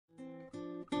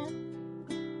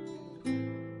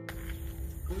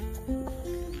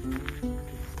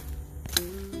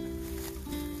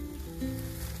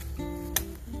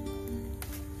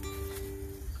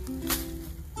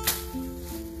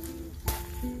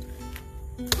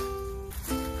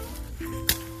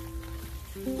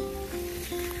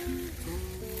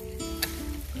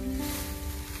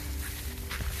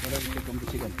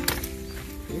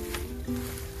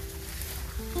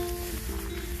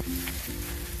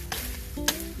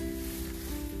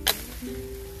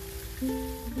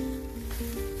Buat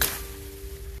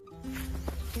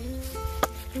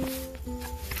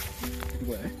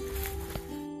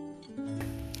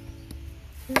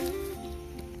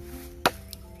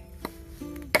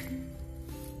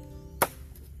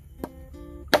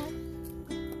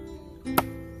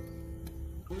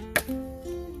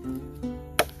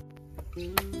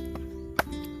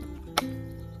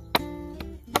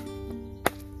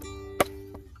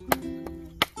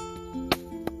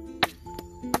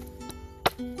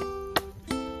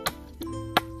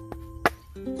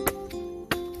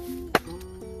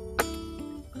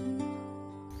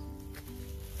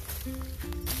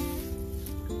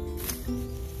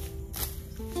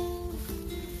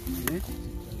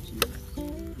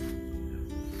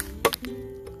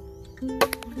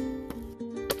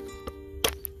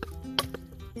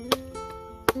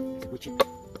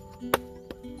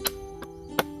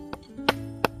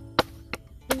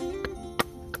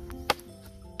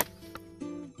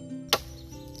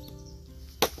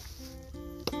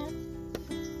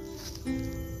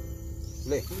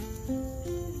boleh.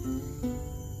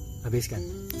 Habiskan.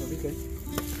 Habiskan.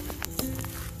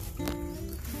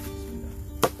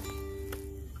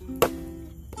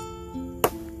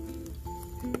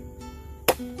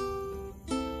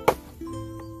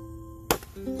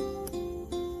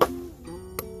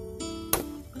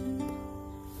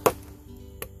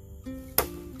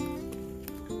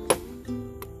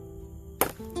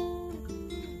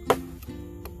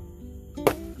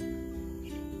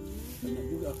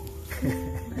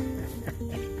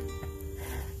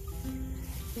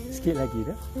 Sikit lagi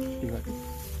dah. Tengok tu.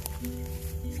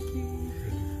 Sikit.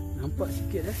 Nampak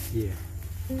sikit dah. Ya. Yeah.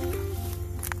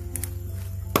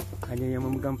 Hanya yang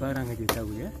memegang parang aja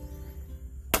tahu ya.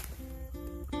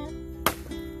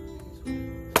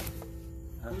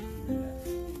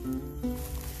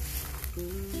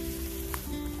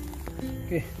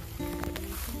 Okey.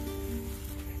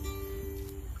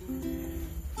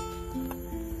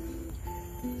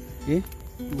 Okey.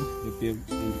 Dia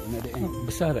ada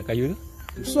Besar tak kayu tu?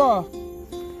 besar.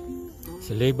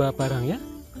 Selebar parang ya.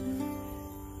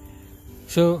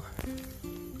 So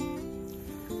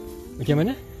macam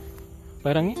mana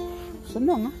parang ni?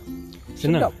 Senang ah.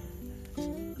 Senang.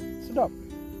 Sedap.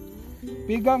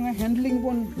 Pegang handling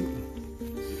pun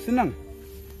senang.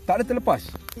 Tak ada terlepas.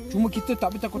 Cuma kita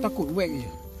tak bertakut-takut whack je.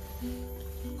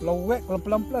 Kalau whack, kalau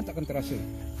pelan-pelan takkan terasa.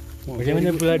 Macam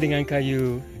mana pula dengan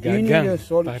kayu gagang? Ini dia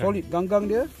solid ganggang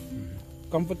dia.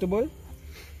 Comfortable.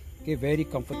 Okay, very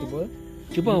comfortable.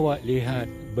 Cuba awak lihat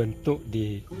bentuk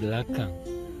di belakang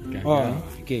gagang.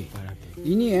 Okay. Parang tu.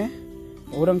 Ini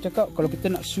orang cakap kalau kita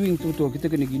nak swing tu kita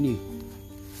kena gini.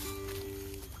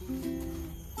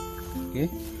 Okay.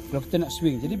 Kalau kita nak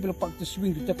swing, jadi bila kita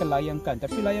swing kita akan layangkan.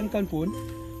 Tapi layangkan pun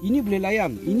ini boleh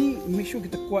layang. Ini make sure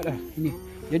kita kuat lah ini.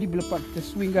 Jadi bila kita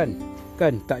swing kan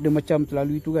tak ada macam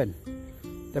terlalu itu kan.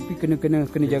 Tapi kena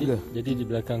jaga. Jadi di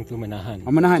belakang tu menahan.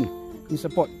 Menahan. Ini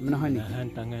support menahan ni. Menahan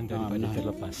tangan daripada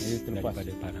terlepas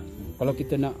daripada parang. Kalau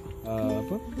kita nak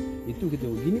itu kita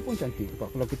gini pun cantik.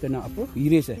 Kalau kita nak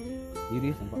iris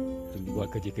iris nampak. Buat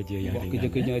kerja-kerja yang ringan.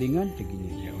 Kerja-kerja ringan macam gini.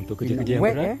 Ya, untuk kerja-kerja yang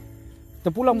berat.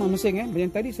 Terpulang mesin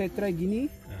Yang tadi saya try gini,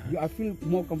 I feel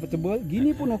more comfortable.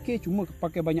 Gini pun okey, cuma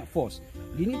pakai banyak force.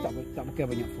 Gini tak pakai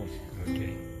banyak force.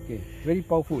 Okey. Okay, very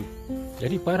powerful.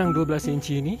 Jadi parang 12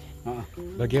 inci ni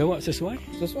bagi awak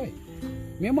sesuai? Sesuai.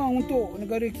 Memang untuk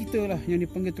negara kita lah yang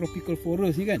dipanggil tropical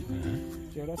forest ni kan.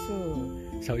 Saya rasa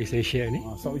Southeast Asia ni.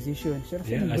 Southeast Asia. Saya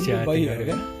rasa Asia baik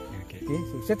kan. Okay.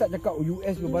 So, saya tak cakap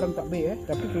US ke barang tak baik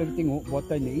tapi kalau kita tengok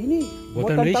buatan dia ini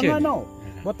buatan Malaysia tangan tau.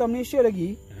 Buatan Malaysia lagi.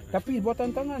 Tapi buatan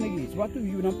tangan lagi. Sebab tu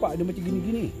you nampak ada macam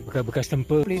gini-gini. Bekas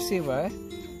tempel. Play safe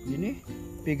Gini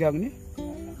pegang ni.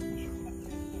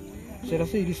 Saya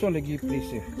rasa this one lagi play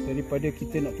safe daripada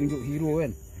kita nak tunjuk hero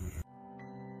kan.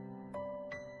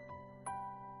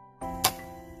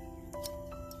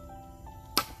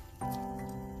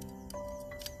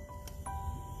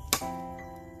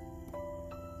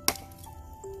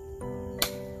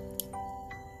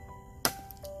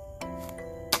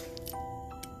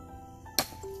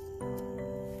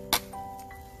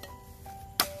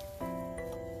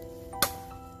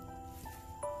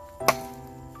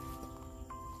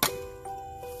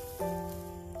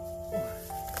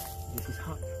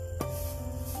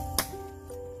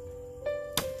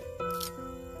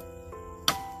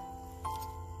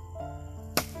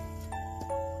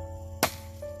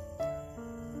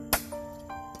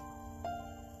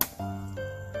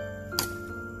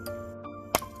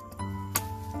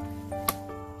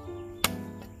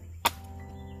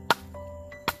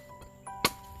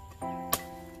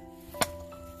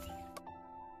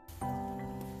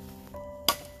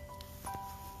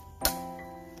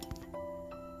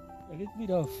 little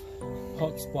bit of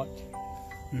hot spot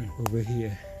over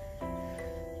here,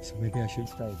 so maybe I should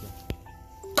try again.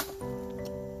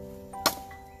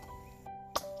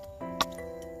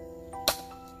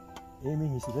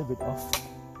 Aiming is a little bit off.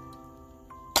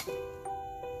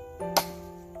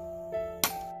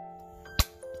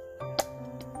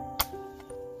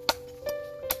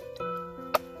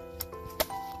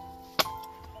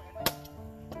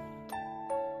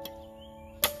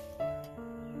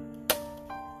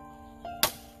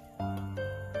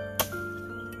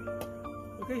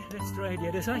 Okay, let's try the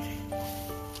other side.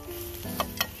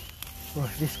 Oh,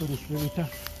 this one is really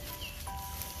tough.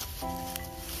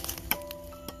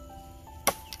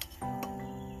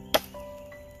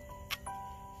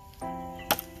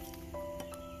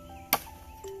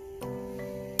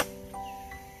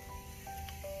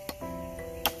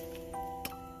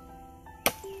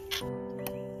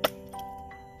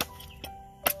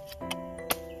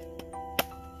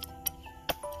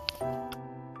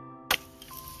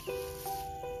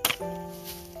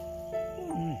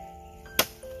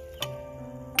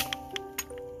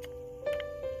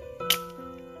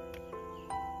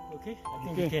 Okay, I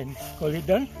think we can call it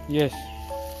done. Yes.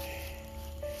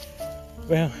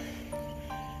 Well,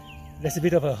 there's a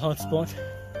bit of a hot spot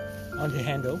on the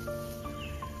handle,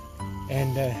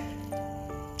 and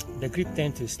the grip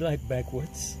tends to slide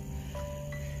backwards.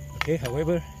 Okay,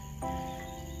 however,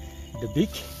 the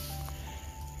beak,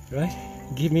 right,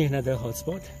 give me another hot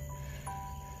spot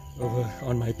over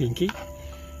on my pinky.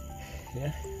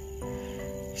 Yeah.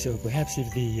 So perhaps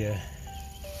if the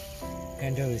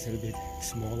handle is a little bit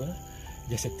smaller,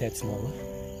 just a tad smaller,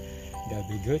 that would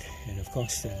be good. And of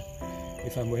course,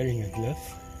 if I'm wearing a glove,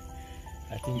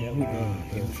 I think that would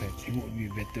be perfect. It would be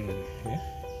better. Yeah.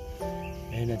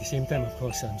 And at the same time, of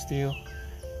course, I'm still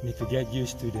need to get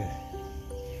used to the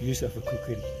use of a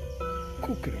Khukuri.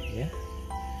 Khukuri. Yeah.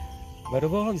 But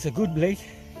overall, it's a good blade.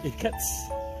 It cuts.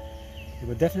 It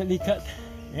will definitely cut.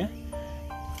 Yeah.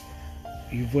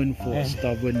 Even for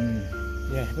stubborn.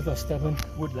 Yeah, even for stubborn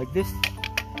wood like this.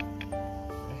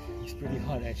 It's pretty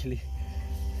hard actually.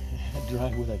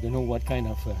 Dry wood. I don't know what kind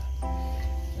of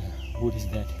wood is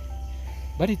that,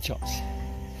 but it chops.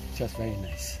 Chops very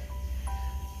nice.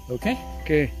 Okay.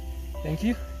 Okay. Thank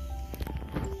you.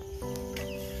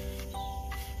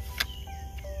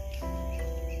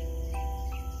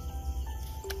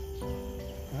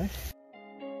 All right.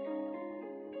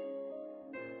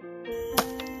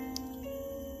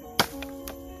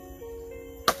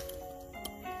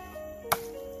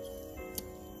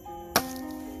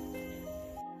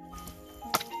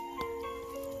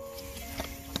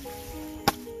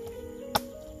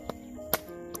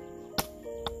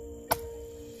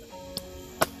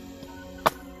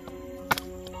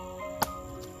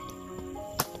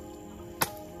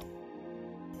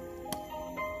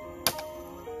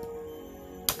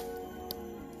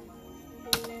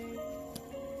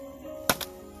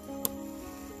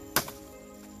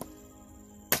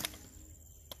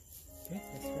 Okay,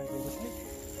 let's try the other side.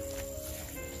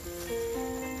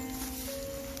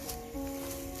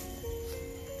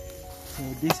 So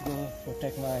this will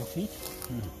protect my feet,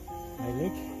 my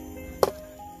leg,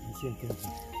 and same thing.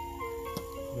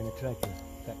 I'm gonna try to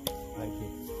cut right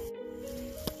here.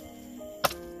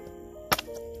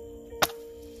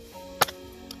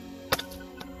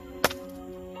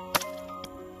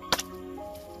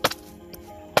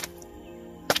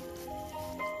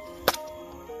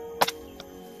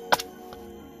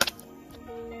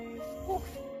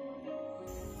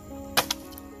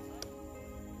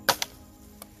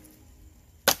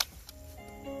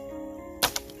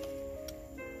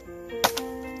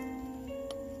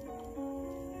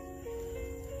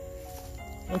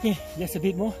 Okay, just a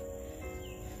bit more.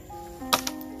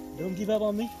 Don't give up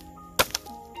on me.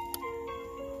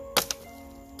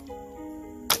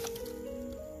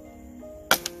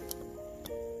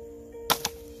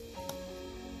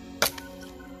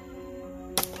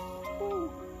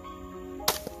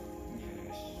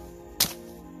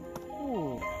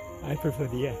 I prefer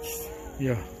the axe.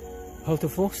 Yeah.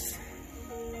 Hultafors,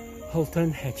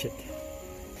 Hultan Hatchet.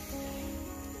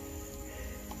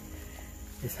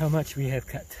 Is how much we have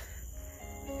cut.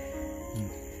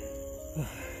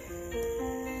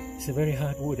 It's a very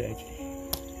hard wood actually.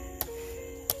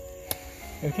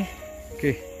 Okay?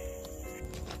 Okay.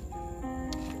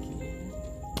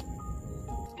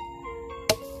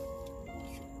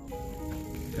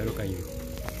 Taruh kayu.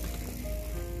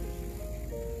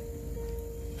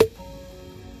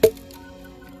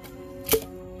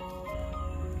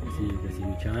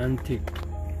 Kasih cantik.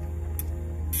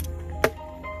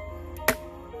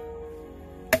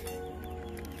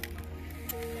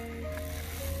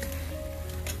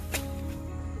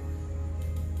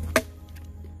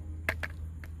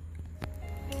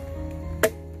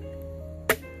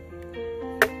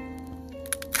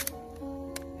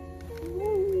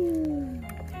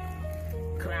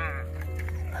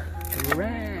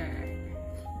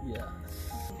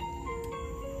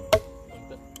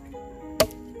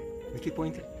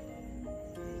 pointed.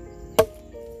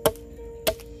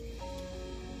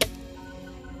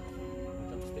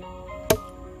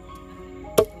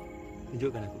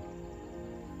 Tunjukkan aku.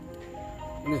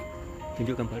 Ni.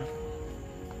 Tunjukkan parang.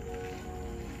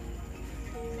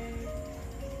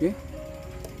 Okey.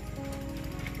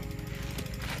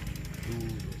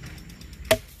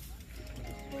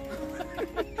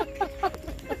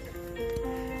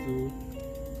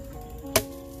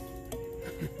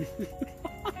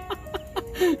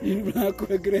 Ini aku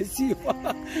agresif.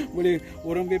 Boleh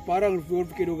orang ambil parang, orang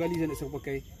fikir 2 kali saya nak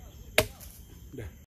pakai. Dah.